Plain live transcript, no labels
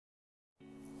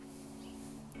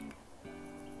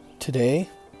Today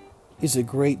is a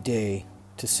great day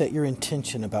to set your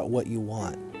intention about what you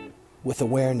want, with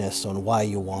awareness on why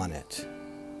you want it.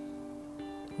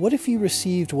 What if you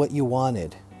received what you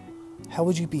wanted? How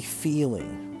would you be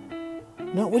feeling?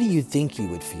 Not what do you think you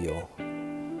would feel.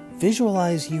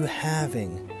 Visualize you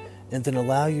having, and then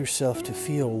allow yourself to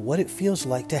feel what it feels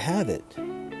like to have it.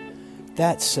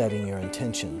 That's setting your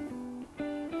intention.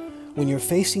 When you're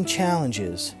facing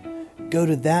challenges, go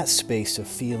to that space of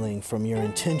feeling from your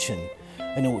intention,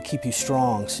 and it will keep you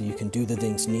strong so you can do the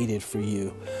things needed for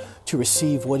you to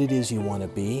receive what it is you want to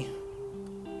be,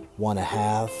 want to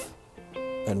have,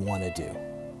 and want to do.